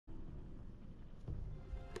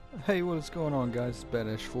Hey, what is going on, guys? It's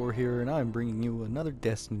Badash4 here, and I'm bringing you another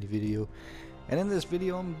Destiny video. And in this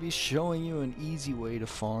video, I'm going to be showing you an easy way to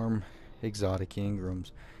farm exotic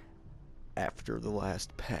Engrams after the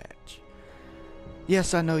last patch.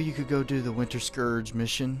 Yes, I know you could go do the Winter Scourge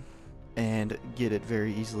mission and get it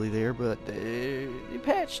very easily there, but they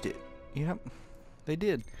patched it. Yep, they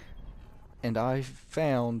did. And I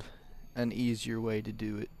found an easier way to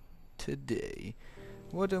do it today.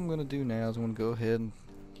 What I'm going to do now is I'm going to go ahead and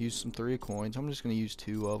use some 3 coins. I'm just going to use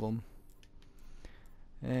 2 of them.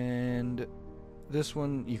 And this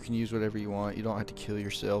one, you can use whatever you want. You don't have to kill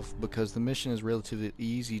yourself because the mission is relatively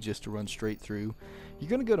easy just to run straight through. You're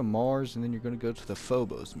going to go to Mars and then you're going to go to the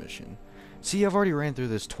Phobos mission. See, I've already ran through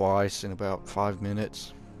this twice in about 5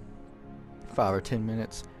 minutes. 5 or 10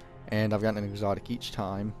 minutes. And I've gotten an exotic each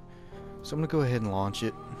time. So I'm going to go ahead and launch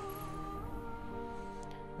it.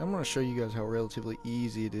 I'm going to show you guys how relatively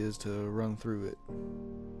easy it is to run through it.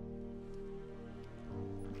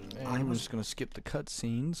 And I'm just going to skip the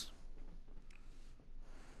cutscenes.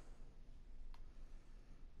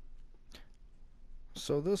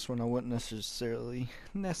 So this one I wouldn't necessarily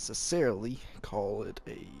call it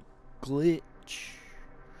a glitch.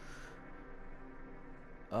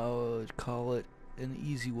 I would call it an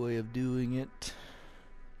easy way of doing it.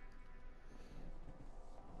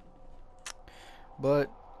 But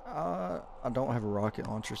I don't have a rocket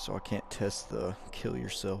launcher, so I can't test the kill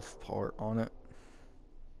yourself part on it.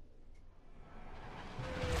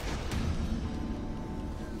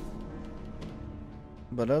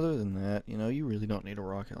 But other than that, you know, you really don't need a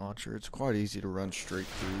rocket launcher. It's quite easy to run straight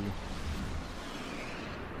through.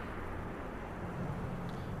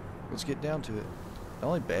 Let's get down to it. The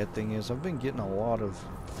only bad thing is I've been getting a lot of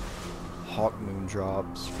Hawk Moon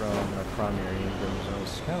drops from my primary Engrams, and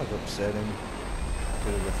it's kind of upsetting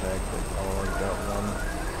due to the fact that I already got one.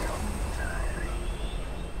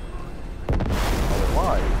 I would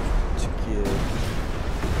like to give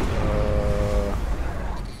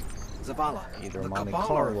Zavala, either the Monte Cabal are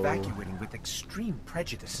Carlo evacuating with extreme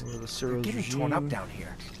prejudice. or the They're Cyril's getting regime. torn up down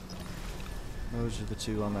here. Those are the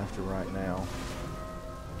 2 I'm after right now.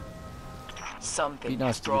 Something Be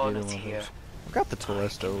nice to get brought either us one of here. those. I've got the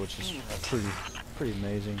Telesto, which is pretty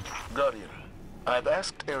amazing. Guardian, I've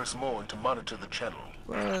asked Erismorn to monitor the channel.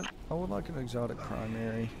 But I would like an exotic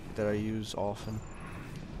primary that I use often.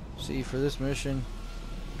 See, for this mission,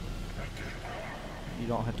 you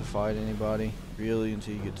don't have to fight anybody, really,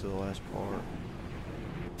 until you get to the last part.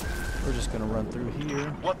 We're just going to run through here,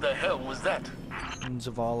 What the hell was that? and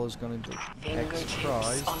Zavala's going to act Fingertips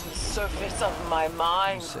surprised on the surface of my and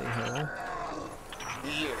mind. say hello.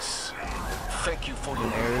 Yes. Thank you for your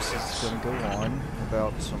And Eris is assistance. going to go on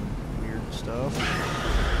about some weird stuff,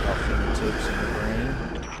 about fingertips in the brain.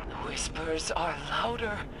 The whispers are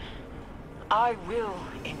louder. I will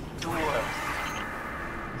endure.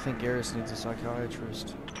 I think Eris needs a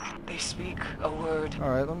psychiatrist. They speak a word.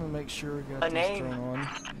 Alright, let me make sure we got A these name. thrown on.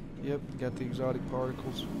 Yep, got the exotic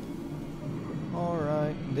particles.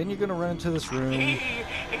 Alright, then you're gonna run into this room, He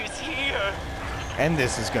is here. and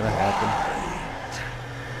this is gonna happen.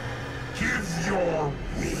 Give your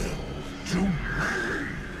will to me.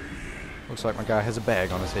 Looks like my guy has a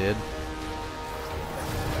bag on his head.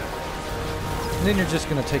 And then you're just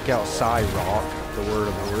gonna take out Rock, the word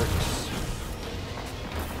of Oryx.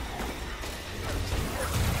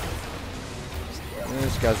 And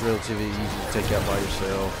this guy's relatively easy to take out by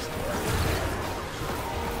yourself.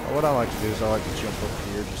 What I like to do is I like to jump up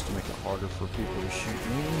here just to make it harder for people to shoot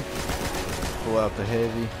me. Pull out the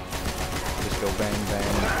heavy. Just go bang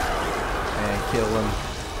bang. And kill him.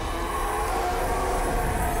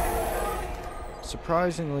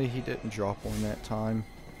 Surprisingly, he didn't drop one that time.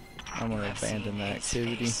 I'm going to I've seen abandon that his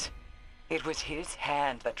activity. face. It was his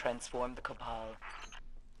hand that transformed the Cabal.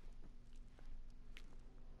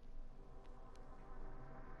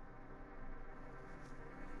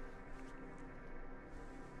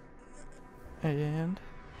 And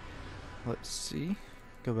let's see.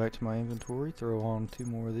 Go back to my inventory, throw on 2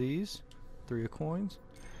 more of these. 3 of coins.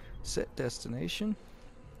 Set destination.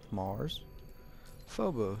 Mars.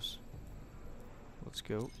 Phobos. Let's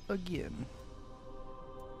go again.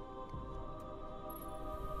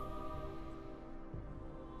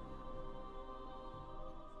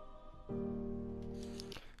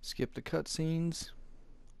 Skip the cutscenes.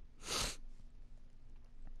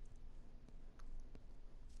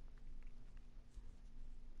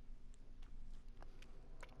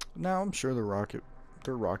 Now I'm sure the rocket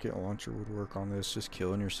launcher would work on this, just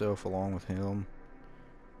killing yourself along with him.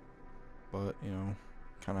 But, you know,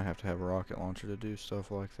 kind of have to have a rocket launcher to do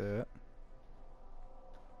stuff like that.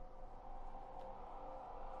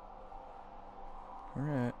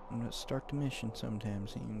 Alright. Let's start the mission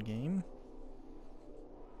sometimes in game.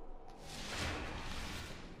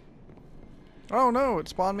 Oh no, it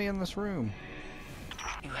spawned me in this room.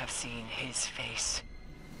 You have seen his face.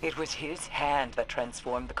 It was his hand that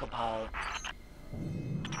transformed the Cabal.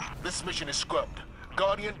 This mission is scrubbed.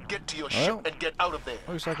 Guardian, get to your Well, ship and get out of there.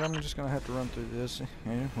 Looks like I'm just gonna have to run through this.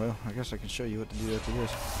 Yeah, well, I guess I can show you what to do after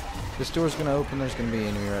this. This door's gonna open, there's gonna be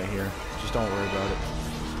an enemy right here. Just don't worry about it.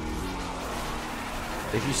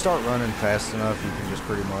 If you start running fast enough, you can just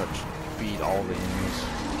pretty much beat all the enemies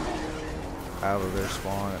out of their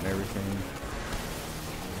spawn and everything.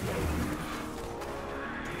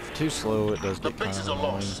 If too slow, it does The get kind bases of are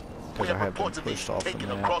annoying lost. because We I have have been reports of these pushed off the taken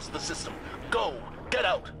map. across the system. Go, get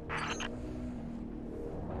out.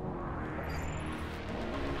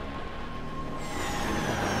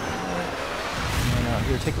 And out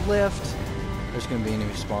here, take a left. There's gonna be an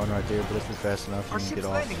enemy spawn right there, but if you're fast enough, you Our can ship's get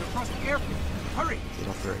off. landing across the airfield. Hurry! Get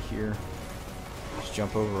off right here. Just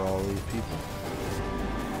jump over all these people.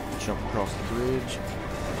 Jump across the bridge.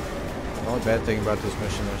 The only bad thing about this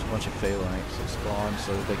mission, there's a bunch of phalanx that spawn,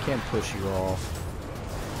 so they can push you off.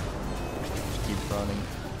 Just keep running.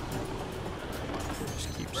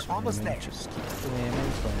 Just keep We're almost spamming. there. Just keep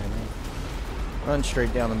spamming. Run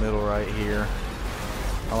straight down the middle right here.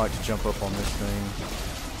 I like to jump up on this thing.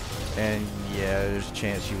 And yeah, there's a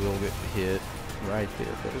chance you will get hit right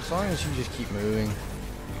there. But as long as you just keep moving,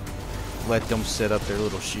 let them set up their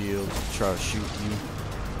little shields to try to shoot you.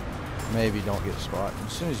 Maybe don't get spotted.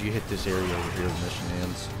 As soon as you hit this area over here, the mission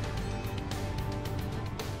ends.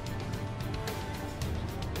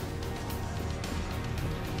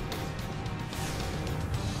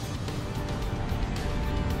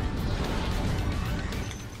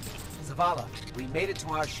 Zavala, we made it to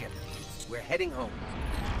our ship. We're heading home.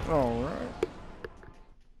 Alright.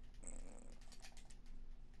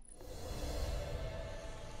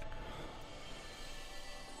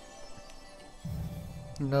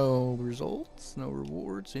 No results, no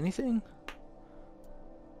rewards, anything?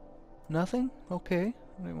 Nothing? Okay.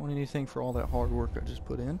 I didn't want anything for all that hard work I just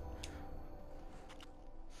put in.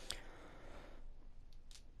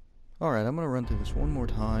 Alright, I'm gonna run through this one more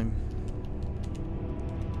time.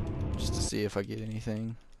 Just to see if I get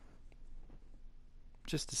anything.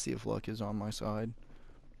 Just to see if luck is on my side.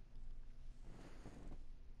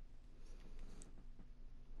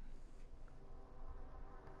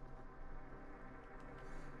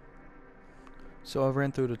 So I've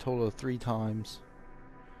ran through it a total of 3 times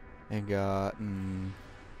and gotten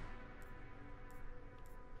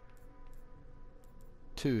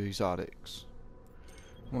 2 exotics.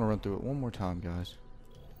 I'm gonna run through it one more time, guys,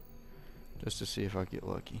 just to see if I get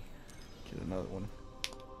lucky. Get another one.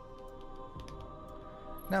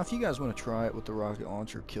 Now, if you guys want to try it with the rocket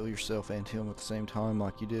launcher, kill yourself and him at the same time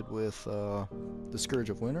like you did with the Scourge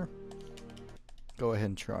of Winter, go ahead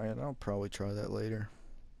and try it. I'll probably try that later.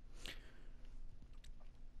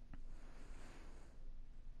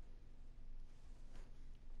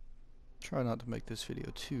 Try not to make this video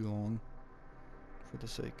too long for the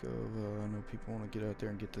sake of I know people want to get out there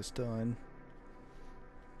and get this done.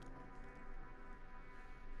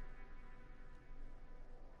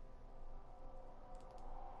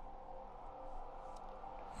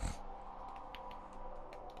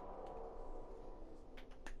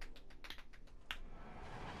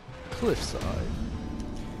 Cliffside.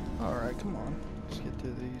 Alright, come on. Let's get to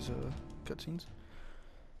these cutscenes.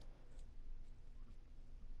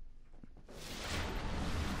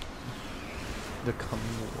 The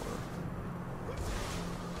coming war.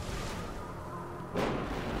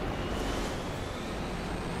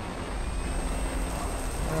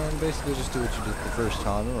 And basically just do what you did the first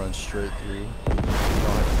time and run straight through. You don't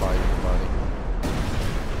have to fight anybody.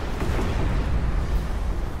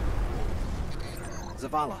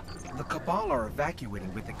 Zavala, the Cabal are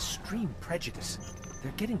evacuating with extreme prejudice.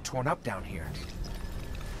 They're getting torn up down here.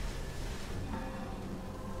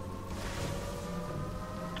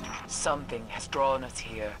 Something has drawn us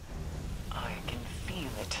here. I can feel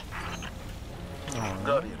it.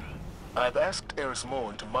 Guardian, I've asked Eris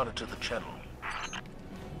Morn to monitor the channel.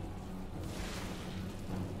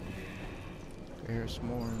 Eris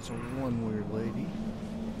Morn's one weird lady.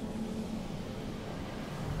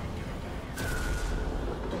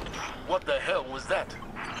 What the hell was that?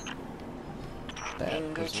 That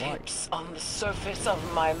was light. Fingertips on the surface of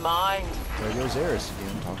my mind. There goes Eris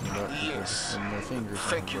again, talking about people Yes. and their fingers.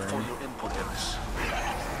 Thank in you the for brain. your input, Eris.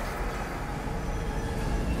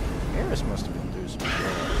 Eris must have been through some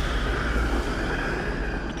trouble.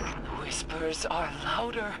 The whispers are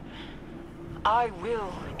louder. I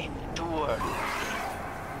will endure.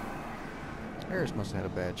 Eris must have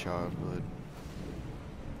had a bad childhood.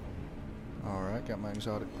 Alright, got my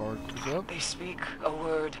exotic particles up. They speak a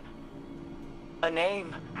word. A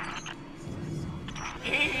name.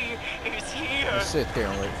 He is here. Just sit there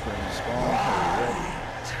and wait for him to spawn. Are you ready?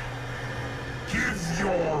 Give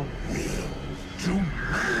your will to me.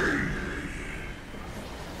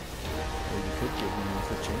 Or you could give me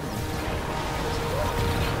with a chain.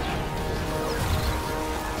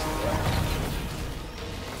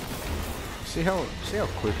 See how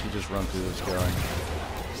quick you just run through this guy.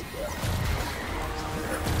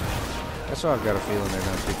 That's why I've got a feeling they're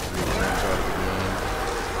gonna pick 3 games out of the game.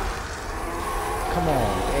 Come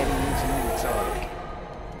on, Daddy needs a new exotic.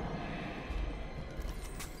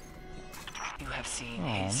 You have seen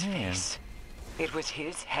Aw, his man. face. It was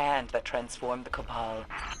his hand that transformed the Cabal.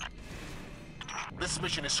 This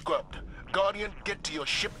mission is scrubbed. Guardian, get to your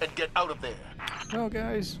ship and get out of there. Well,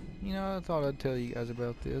 guys, you know, I thought I'd tell you guys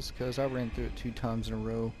about this because I ran through it 2 times in a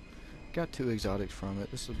row. Got 2 exotics from it.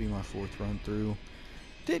 This will be my 4th run through.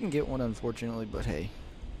 Didn't get one, unfortunately, but hey,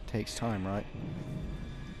 takes time, right?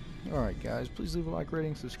 Alright, guys, please leave a like,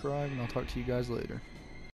 rating, subscribe, and I'll talk to you guys later.